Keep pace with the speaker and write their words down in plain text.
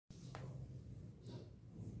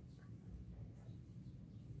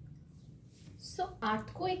So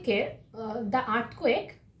the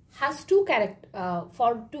earthquake has two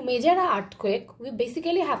to measure an earthquake, we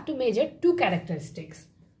basically have to measure two characteristics: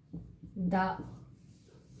 the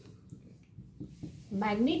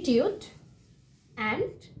magnitude and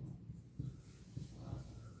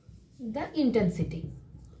the intensity.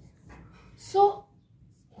 So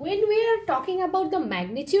when we are talking about the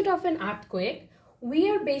magnitude of an earthquake, we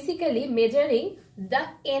are basically measuring the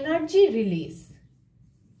energy release.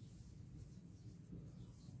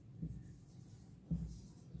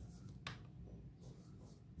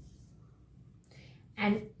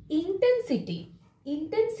 And intensity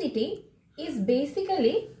is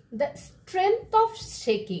basically the strength of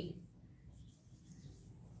shaking.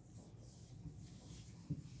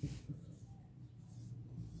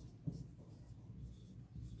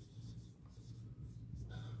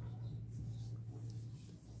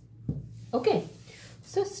 Okay,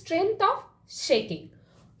 so strength of shaking.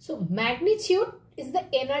 So magnitude is the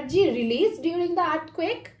energy released during the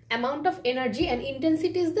earthquake, amount of energy, and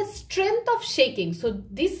intensity is the strength of shaking. So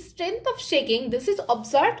this strength of shaking, this is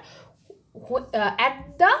observed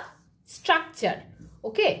at the structure.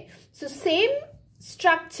 Okay, so same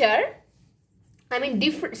structure,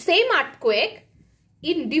 same earthquake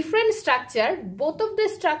in different structure, both of the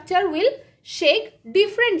structure will shake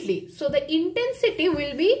differently. So the intensity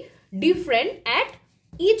will be different at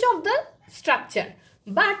each of the structure,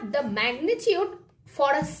 but the magnitude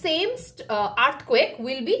for a same earthquake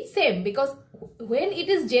will be same, because when it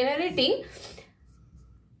is generating,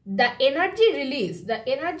 the energy release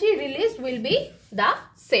will be the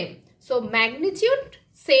same. So magnitude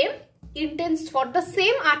same, intense for the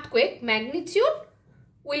same earthquake, magnitude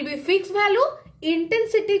will be fixed value,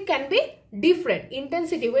 intensity can be different.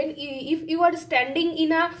 Intensity, when if you are standing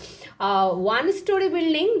in a one-story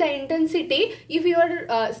building, the intensity, if you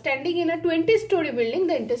are standing in a 20-story building,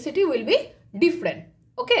 the intensity will be different.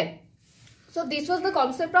 Okay, so this was the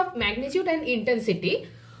concept of magnitude and intensity.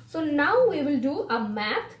 So now we will do a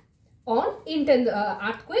math on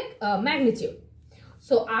earthquake magnitude.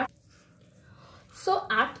 So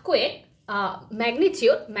earthquake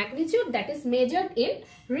magnitude that is measured in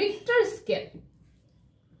Richter scale.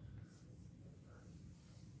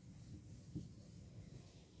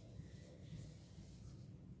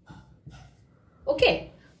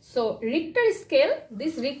 Okay, so Richter scale,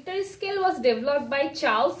 this Richter scale was developed by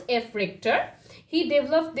Charles F. Richter. He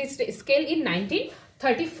developed this scale in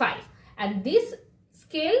 1935, and this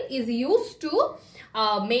scale is used to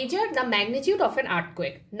measure the magnitude of an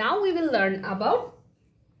earthquake. Now we will learn about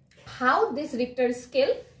how this Richter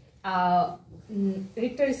scale was,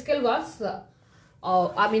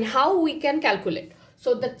 how we can calculate.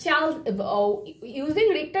 So the using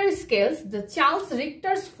Richter scales, the Charles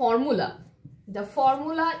Richter's formula. The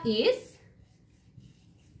formula is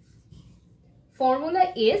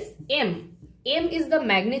M. M is the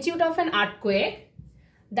magnitude of an earthquake,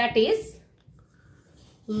 that is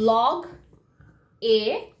log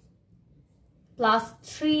A plus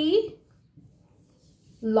 3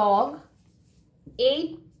 log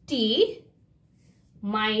 8t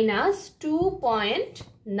minus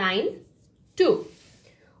 2.92.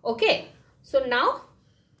 Okay, so now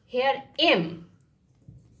here M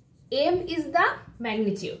is the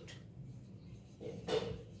magnitude.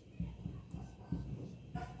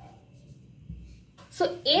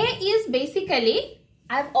 So A is basically,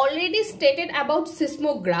 I have already stated about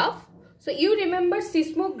seismograph. So you remember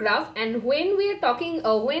seismograph, and when we are talking,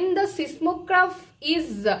 when the seismograph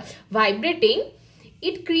is vibrating,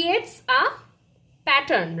 it creates a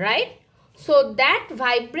pattern, right? So that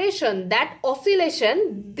vibration, that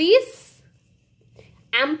oscillation, this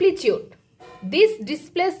amplitude, this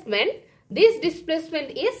displacement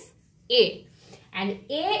is A. And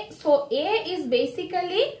so A is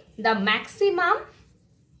basically the maximum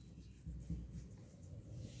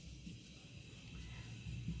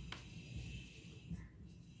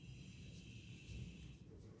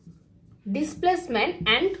displacement.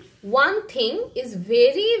 And one thing is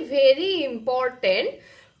very, very important,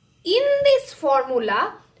 in this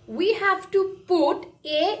formula we have to put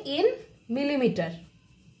A in millimeter.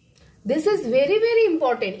 This is very, very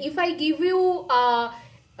important. If I give you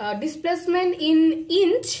displacement in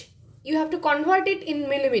inch, you have to convert it in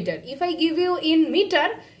millimeter. If I give you in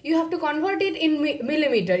meter, you have to convert it in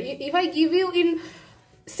millimeter. If I give you in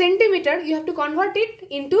centimeter, you have to convert it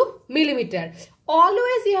into millimeter.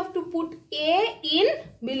 Always you have to put A in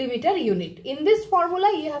millimeter unit. In this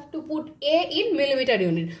formula, you have to put A in millimeter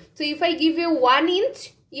unit. So if I give you 1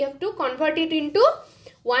 inch, you have to convert it into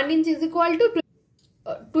 1 inch is equal to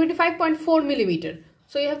 25.4 millimeter.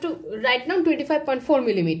 So you have to write down 25.4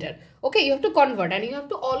 millimeter. Okay, you have to convert, and you have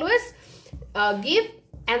to always give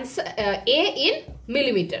answer A in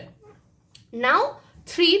millimeter. Now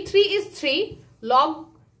 3 is 3, log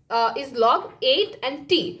is log 8 and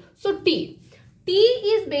T. So T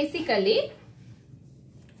is basically,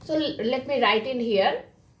 so let me write in here.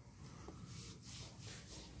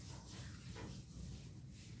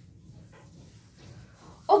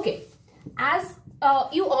 Okay, as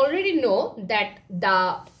you already know that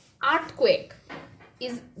the earthquake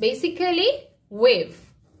is basically wave.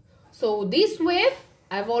 So this wave,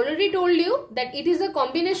 I've already told you that it is a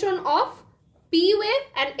combination of P wave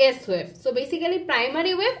and S wave. So basically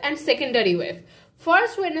primary wave and secondary wave.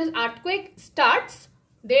 First, when an earthquake starts,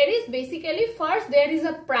 there is basically first there is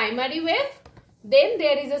a primary wave, then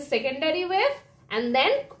there is a secondary wave, and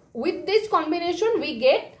then with this combination we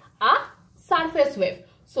get a surface wave.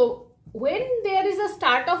 So when there is a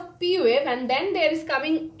start of P wave and then there is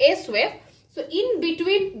coming S wave, so in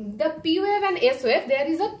between the P wave and S wave there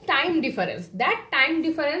is a time difference. That time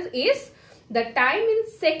difference is the time in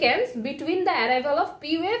seconds between the arrival of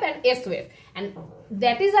P wave and S wave, and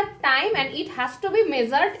that is a time and it has to be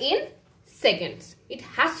measured in seconds. It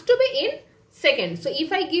has to be in seconds. So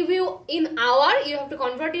if I give you in hour, you have to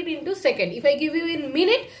convert it into second. If I give you in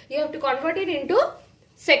minute, you have to convert it into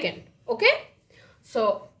second. Okay.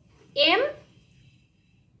 So M,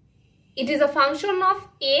 it is a function of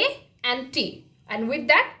A and T, and with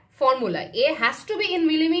that formula A has to be in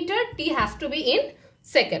millimeter, T has to be in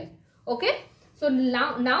second. Okay. So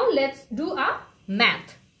now let's do a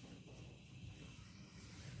math.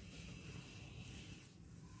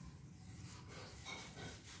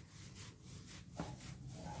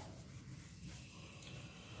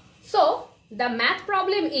 So the math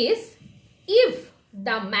problem is, if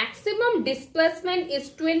the maximum displacement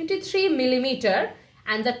is 23 millimeter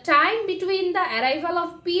and the time between the arrival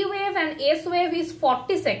of P wave and S wave is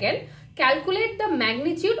 40 seconds, calculate the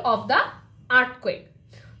magnitude of the earthquake.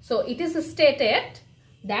 So it is stated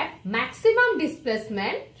that maximum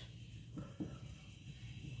displacement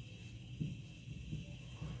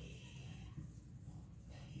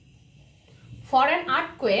for an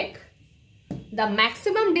earthquake, the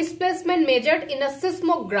maximum displacement measured in a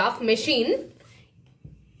seismograph machine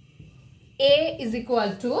A is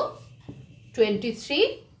equal to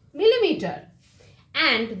 23 millimeter,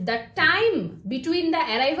 and the time between the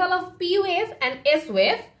arrival of P wave and S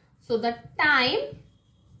wave, so the time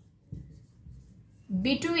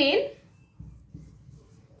between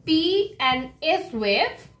P and S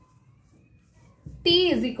wave,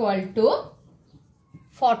 T is equal to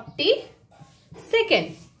 40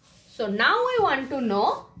 seconds. So now I want to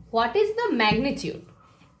know what is the magnitude.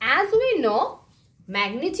 As we know,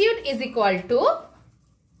 magnitude is equal to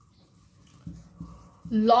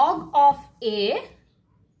log of A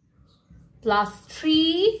plus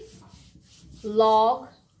 3 log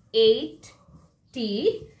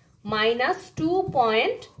 8T minus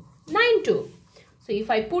 2.92. So if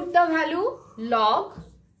I put the value log,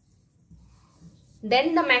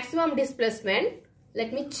 then the maximum displacement,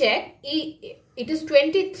 let me check, it is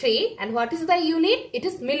 23, and what is the unit? It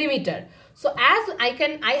is millimeter. So as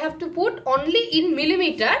I have to put only in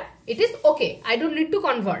millimeter, it is okay. I don't need to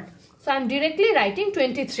convert. So I am directly writing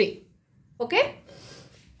 23. Okay.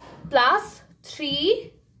 Plus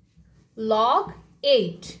 3 log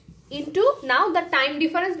 8 into now the time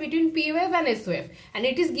difference between P wave and S wave, and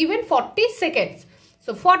it is given 40 seconds.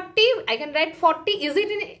 So 40, I can write 40. Is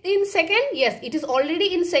it in second? Yes, it is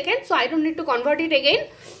already in second. So I don't need to convert it again.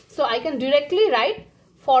 So I can directly write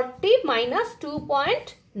 40 minus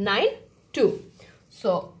 2.92.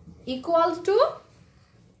 So equals to,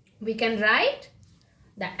 we can write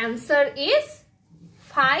the answer is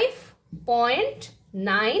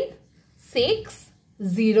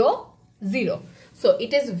 5.9600. So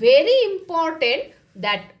it is very important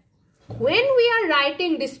that when we are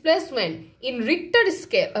writing displacement in Richter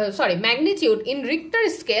scale, magnitude in Richter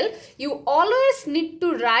scale, you always need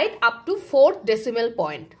to write up to 4th decimal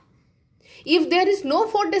point. If there is no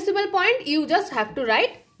 4th decimal point, you just have to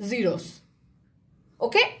write zeros.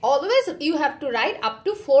 Okay, always you have to write up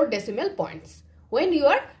to 4 decimal points when you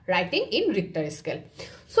are writing in Richter scale.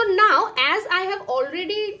 So now, as I have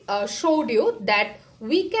already showed you that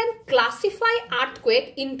we can classify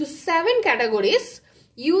earthquake into 7 categories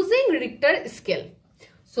using Richter scale.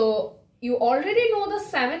 So you already know the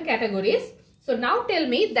 7 categories. So now tell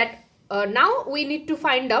me that now we need to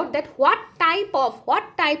find out that what type of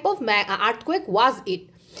earthquake was it.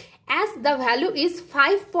 As the value is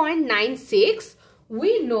 5.96,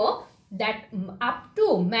 we know that up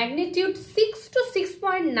to magnitude 6 to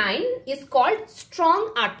 6.9 is called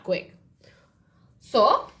strong earthquake.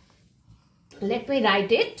 So let me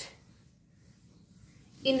write it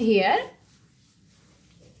in here.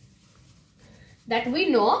 that we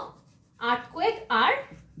know earthquake are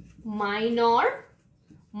minor.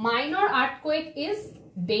 Minor earthquake is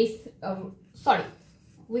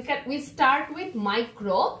we start with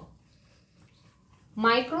micro.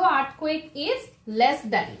 Micro earthquake is less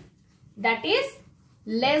than, that is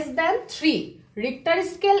less than 3. Richter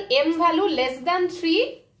scale M value less than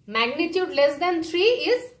 3, magnitude less than 3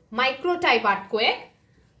 is micro type earthquake.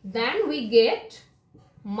 Then we get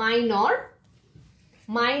minor.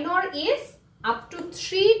 Minor is up to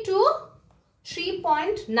 3 to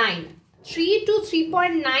 3.9. 3 to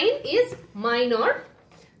 3.9 is minor.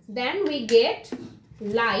 Then we get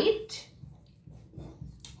light.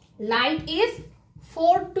 Light is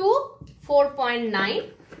 4 to 4.9.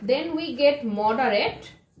 Then we get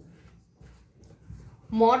moderate.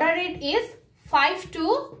 Moderate is 5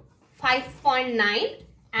 to 5.9,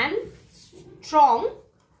 and strong.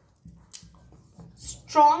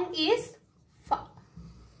 Strong is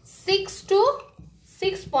 6 to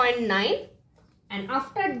 6.9, and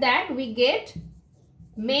after that we get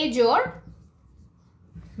major.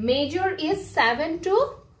 Major is 7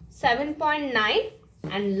 to 7.9,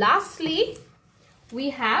 and lastly we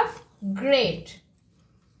have great.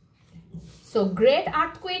 So great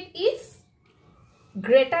earthquake is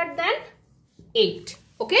greater than 8.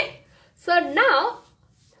 Okay. So now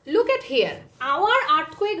look at here. Our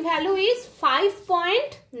earthquake value is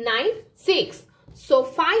 5.96. So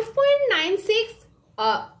 5.96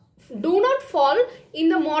 do not fall in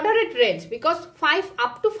the moderate range, because 5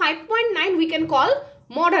 up to 5.9 we can call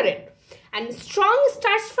moderate, and strong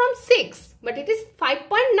starts from 6, but it is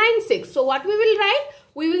 5.96. So what we will write?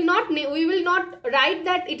 We will not write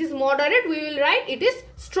that it is moderate. We will write it is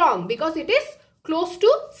strong, because it is close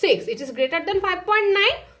to 6. It is greater than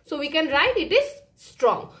 5.9. So we can write it is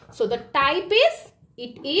strong. So the type is,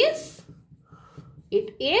 it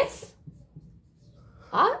is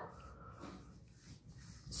a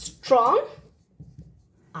strong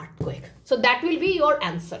earthquake. So that will be your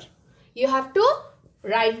answer. You have to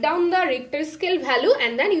write down the Richter scale value,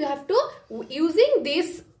 and then you have to, using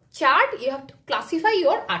this chart, you have to classify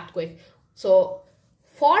your earthquake. So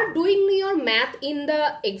for doing your math in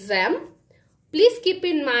the exam, please keep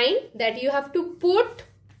in mind that you have to put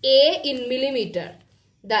A in millimeter,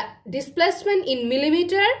 the displacement in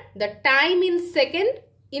millimeter, the time in second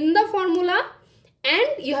in the formula, and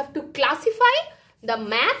you have to classify the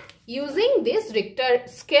math using this Richter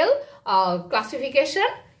scale classification.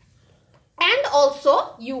 And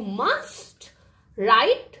also you must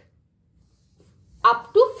write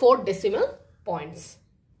up to 4 decimal points.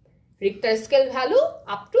 Richter scale value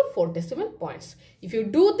up to 4 decimal points. If you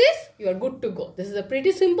do this, you are good to go. This is a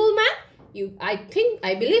pretty simple math.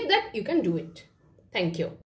 I believe that you can do it. Thank you.